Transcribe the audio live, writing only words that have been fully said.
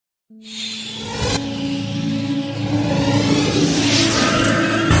Six,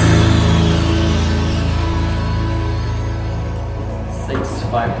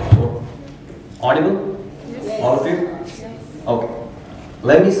 five, four. Audible? Yes. All of you? Yes. Okay.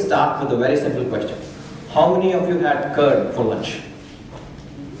 Let me start with a very simple question. How many of you had curd for lunch?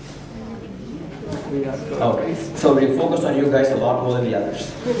 Okay. So we focus on you guys a lot more than the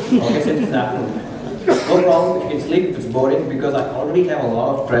others. Okay, since it's afternoon. No problem if you can sleep if it's boring, because I already have a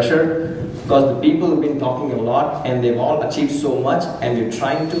lot of pressure because the people have been talking a lot and they've all achieved so much and we're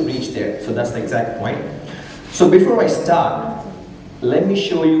trying to reach there. So that's the exact point. So before I start, let me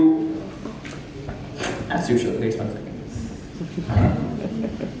show you, as usual, wait 1 second.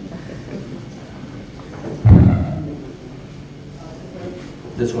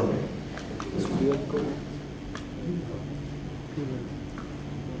 This one. This one.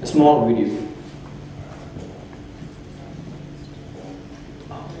 A small video.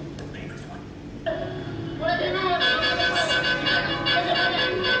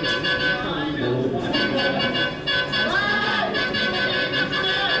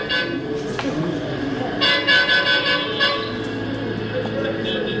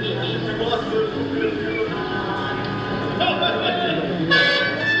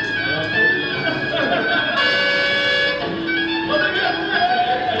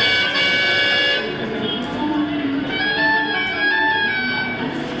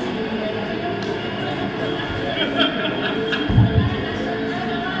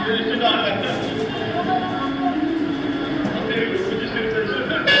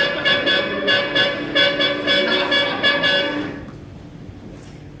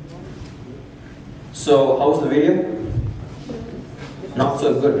 So, how's the video? Not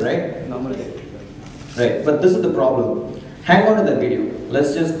so good, right? Right, but this is the problem. Hang on to that video.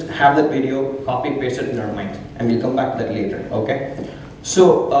 Let's just have that video, copy, paste it in our mind, and we'll come back to that later, okay?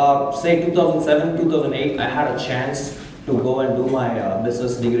 So, say 2007, 2008, I had a chance to go and do my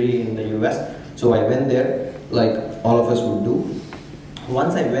business degree in the US. So I went there, like all of us would do.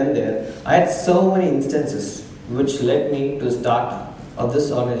 Once I went there, I had so many instances which led me to the start of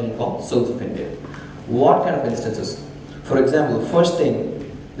this organization called Souls of India. What kind of instances? For example, the first thing,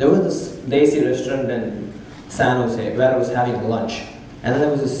 there was this Desi restaurant in San Jose where I was having lunch. And then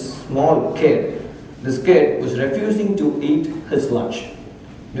there was this small kid. This kid was refusing to eat his lunch.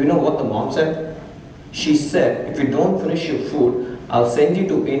 Do you know what the mom said? She said, if you don't finish your food, I'll send you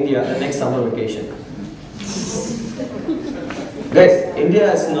to India the next summer vacation. Guys,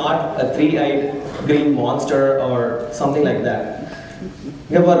 India is not a three-eyed green monster or something like that.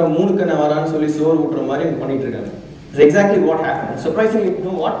 It's exactly what happened. Surprisingly, you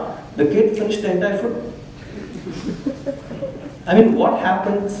know what? The kid finished the entire food. I mean, what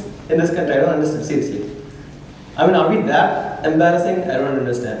happens in this country? I don't understand, seriously. I mean, are we that embarrassing? I don't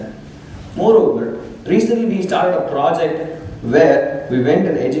understand. Moreover, recently we started a project where we went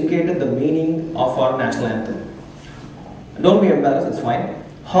and educated the meaning of our national anthem. Don't be embarrassed, it's fine.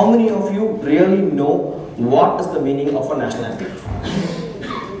 How many of you really know what is the meaning of our national anthem?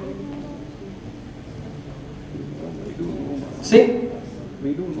 See?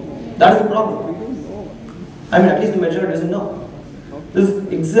 We don't know. That is the problem. We don't know. I mean, at least the majority doesn't know. This is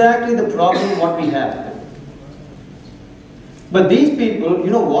exactly the problem what we have. But these people,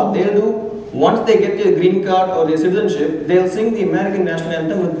 you know what they'll do? Once they get their green card or their citizenship, they'll sing the American national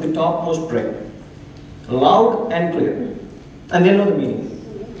anthem with the topmost pride. Loud and clear. And they'll know the meaning.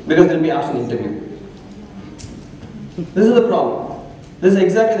 Because they'll be asked in an interview. This is the problem. This is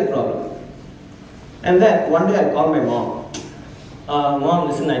exactly the problem. And then one day I called my mom. Mom,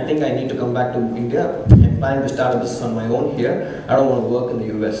 listen, I think I need to come back to India. I'm planning to start a business on my own here. I don't want to work in the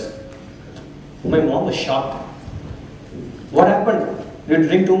US. My mom was shocked. What happened? You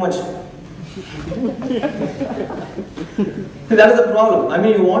drink too much. That is the problem. I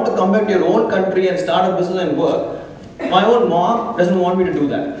mean, you want to come back to your own country and start a business and work. My own mom doesn't want me to do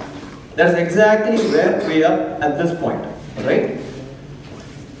that. That is exactly where we are at this point, right?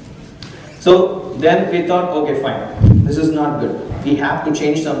 So then we thought, okay, fine, this is not good. We have to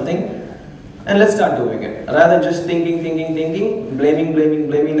change something and let's start doing it. Rather than just thinking, blaming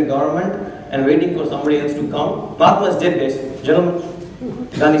the government and waiting for somebody else to come. Mahatma is dead, guys. Gentlemen,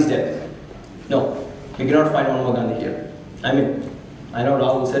 Gandhi is dead. No, you cannot find Mahatma Gandhi here. I mean, I know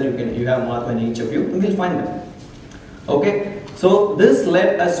Rahul said you have Mahatma in each of you, and we'll find them. Okay, so this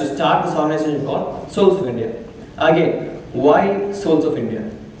led us to start this organization called Souls of India. Again, why Souls of India?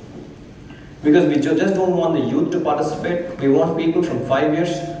 Because we just don't want the youth to participate. We want people from 5 years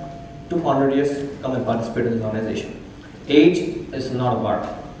to 100 years come and participate in this organization. Age is not a bar.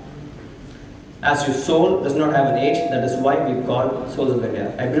 As your soul does not have an age, that is why we call Souls of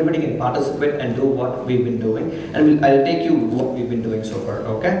India. Everybody can participate and do what we've been doing, and I'll take you what we've been doing so far,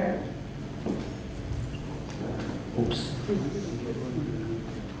 okay? Oops.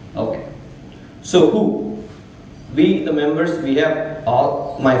 Okay. So who? We, the members, we have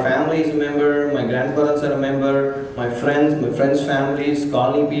all, my family is a member, my grandparents are a member, my friends' families,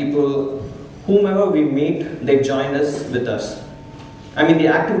 colony people, whomever we meet, they join us with us. I mean, the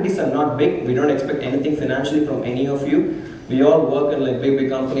activities are not big. We don't expect anything financially from any of you. We all work in like big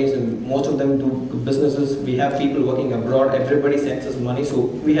companies, and most of them do businesses. We have people working abroad. Everybody sends us money, so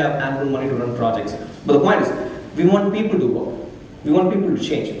we have ample money to run projects. But the point is, we want people to work. We want people to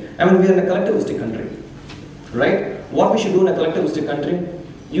change. I mean, we are in a collectivistic country, right? What we should do in a collectivistic country?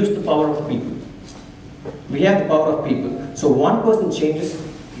 Use the power of the people. We have the power of people. So one person changes,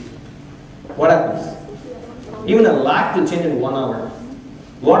 what happens? Even a lakh will change in 1 hour.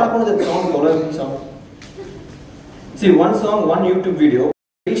 What happened to that song, the Olympic song? See, one song, one YouTube video,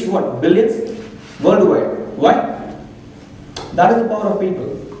 reached what? Billions? Worldwide. Why? That is the power of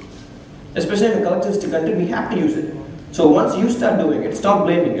people. Especially in a collectivistic country, we have to use it. So once you start doing it, stop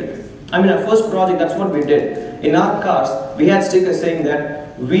blaming it. I mean, our first project, that's what we did. In our cars, we had stickers saying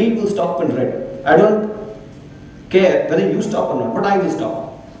that we will stop when red. I don't care whether you stop or not, but I will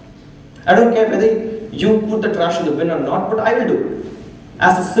stop. I don't care whether you put the trash in the bin or not, but I will do it.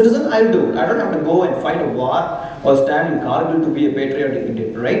 As a citizen, I will do it. I don't have to go and fight a war or stand in Kargil to be a patriotic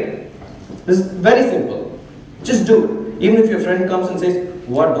Indian, right? This is very simple. Just do it. Even if your friend comes and says,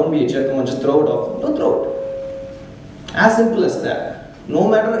 what, don't be a jerk, come on, just throw it off. Don't throw it. As simple as that. No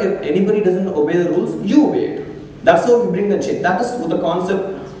matter if anybody doesn't obey the rules, you obey it. That's how we bring the change. That is the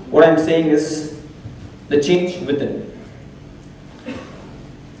concept. What I'm saying is the change within.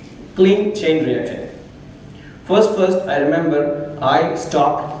 Clean chain reaction. First, I remember I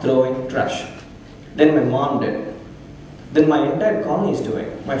stopped throwing trash. Then my mom did. Then my entire colony is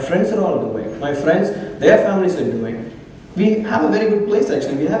doing. My friends are all doing. My friends, their families are doing. We have a very good place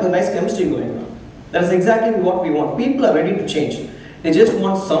actually. We have a nice chemistry going on. That is exactly what we want. People are ready to change. They just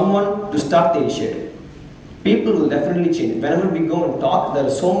want someone to start the initiative. People will definitely change. Whenever we go and talk, there are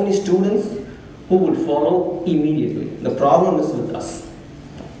so many students who would follow immediately. The problem is with us.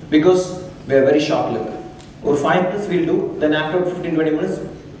 Because we are very short-lived. Or 5 minutes we'll do, then after 15-20 minutes,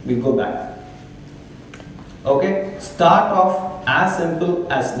 we go back. Okay? Start off as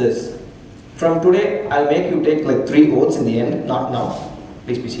simple as this. From today, I'll make you take like 3 oaths in the end, not now.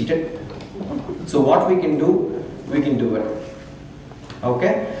 Please be seated. So what we can do it.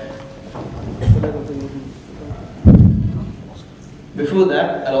 Okay? Before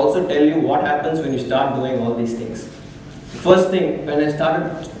that, I'll also tell you what happens when you start doing all these things. First thing, when I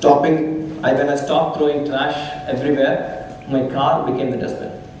stopped throwing trash everywhere, my car became the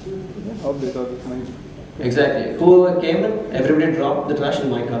dustbin. Exactly. Whoever came in, everybody dropped the trash in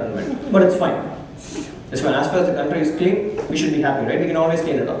my car and went. But it's fine. It's fine. As far as the country is clean, we should be happy, right? We can always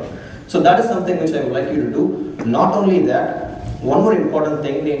clean it up. So that is something which I would like you to do. Not only that, one more important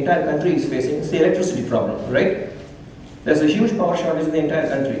thing the entire country is facing is the electricity problem, right? There's a huge power shortage in the entire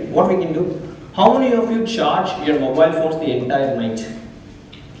country. What we can do? How many of you charge your mobile phones the entire night?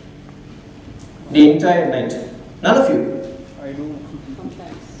 The entire night. None of you. I do.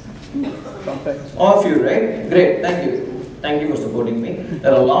 Sometimes. All of you, right? Great, thank you. Thank you for supporting me.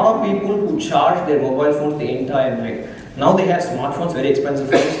 There are a lot of people who charge their mobile phones the entire night. Now they have smartphones, very expensive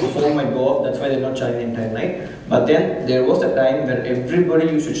phones. The phone might go off, that's why they're not charging the entire night. But then there was a time where everybody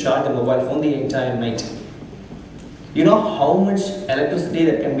used to charge the mobile phone the entire night. You know how much electricity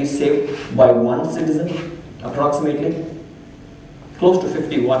that can be saved by one citizen? Approximately close to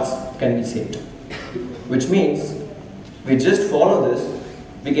 50 watts can be saved. Which means we just follow this,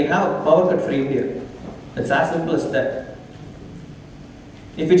 we can have a power cut free India. It's as simple as that.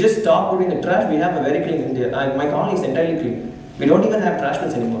 If we just stop putting the trash, we have a very clean India. My colony is entirely clean. We don't even have trash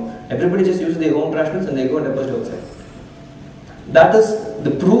bins anymore. Everybody just uses their own trash bins and they go and deposit outside. That is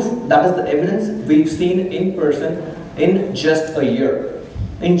the proof, that is the evidence we've seen in person in just a year.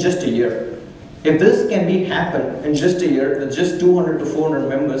 In just a year. If this can be happen in just a year with just 200 to 400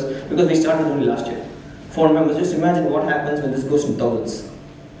 members, because we started only last year. 4 members, just imagine what happens when this goes to thousands.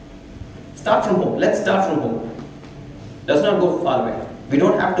 Start from home. Let's start from home. Does not go far away. We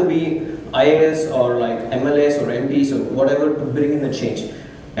don't have to be IAS or like MLAs or MPs or whatever to bring in the change.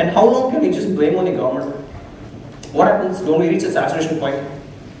 And how long can we just blame on the government? What happens? Don't we reach a saturation point?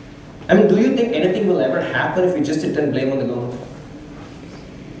 I mean, do you think anything will ever happen if we just sit and blame on the government?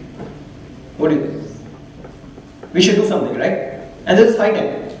 What do you think? We should do something, right? And this is high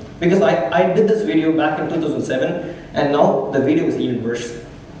time. Because I did this video back in 2007 and now the video is even worse.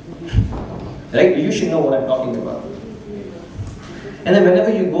 right? You should know what I'm talking about. And then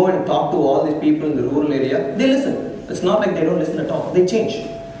whenever you go and talk to all these people in the rural area, they listen. It's not like they don't listen at all. They change.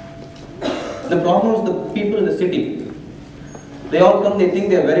 The problem is the people in the city. They all come, they think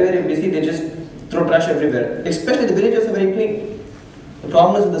they are very, very busy, they just throw trash everywhere. Especially the villages are very clean. The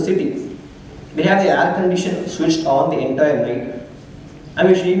problem is in the city. They have the air condition switched on the entire night. And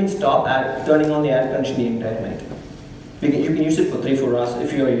we should even stop turning on the air conditioning the entire night. You can use it for 3-4 hours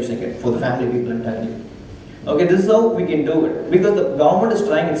if you are using it for the family people entirely. Okay, this is how we can do it. Because the government is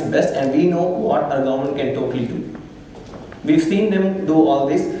trying its best and we know what our government can totally do. We've seen them do all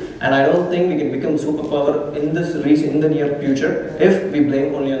this, and I don't think we can become superpower in this region in the near future if we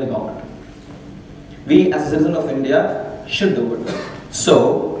blame only on the government. We as a citizen of India should do it.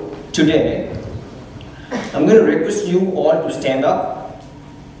 So, today, I'm going to request you all to stand up.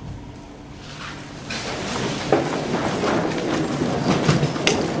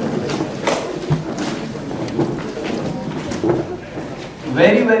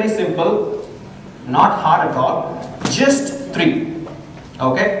 Very, very simple, not hard at all, just 3.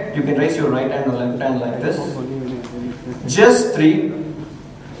 Okay, you can raise your right hand or left hand like this. Just 3.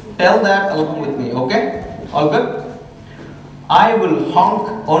 Tell that along with me, okay? All good? I will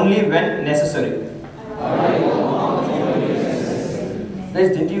honk only when necessary.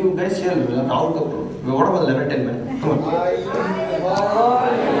 Guys, did you guys hear Rahul Kapoor? What about 11-10 men? Come on.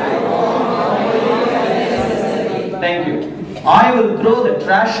 Thank you. I will throw the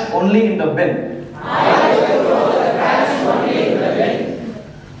trash only in the bin. I will throw the trash only in the bin.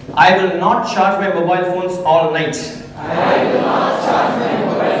 I will not charge my mobile phones all night. I will not charge my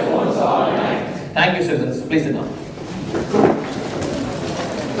mobile phones all night. Thank you, citizens. Please sit down.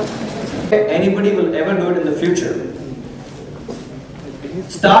 Anybody will ever do it in the future.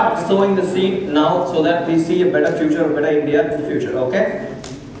 Start sowing the seed now so that we see a better future, a better India in the future, okay?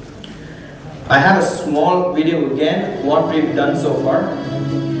 I have a small video again, what we've done so far.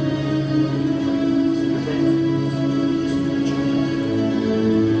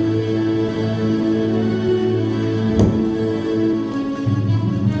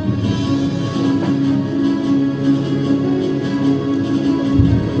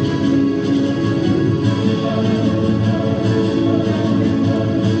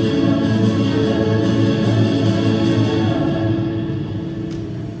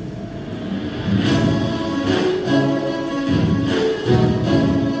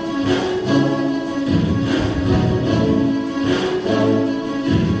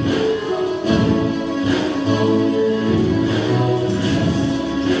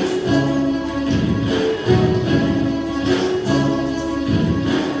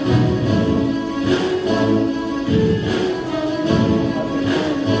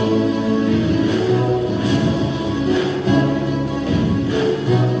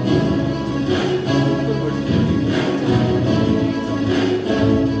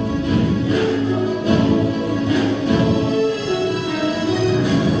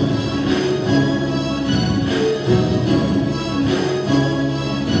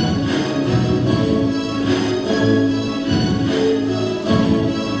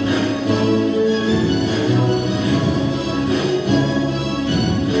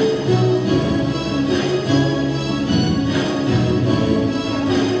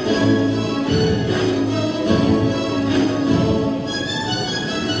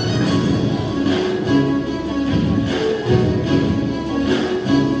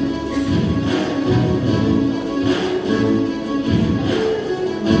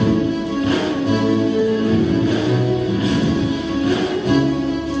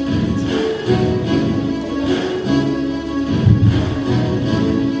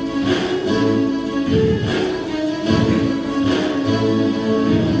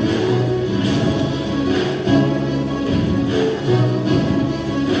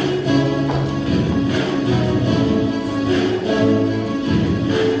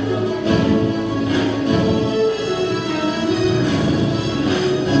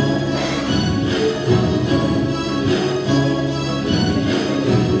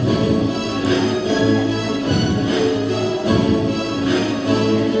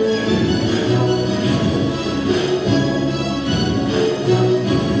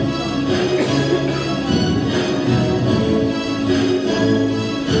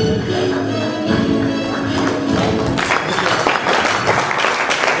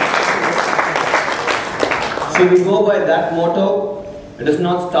 So we go by that motto. It does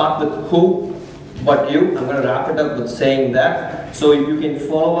not start with who, but you. I'm going to wrap it up with saying that. So you can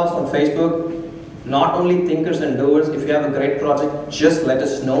follow us on Facebook. Not only thinkers and doers. If you have a great project, just let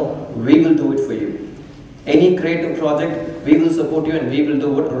us know. We will do it for you. Any creative project, we will support you and we will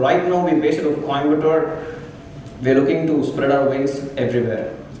do it. Right now, we based out of Coimbatore. We are looking to spread our wings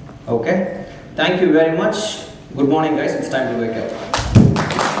everywhere. Okay? Thank you very much. Good morning, guys. It's time to wake up.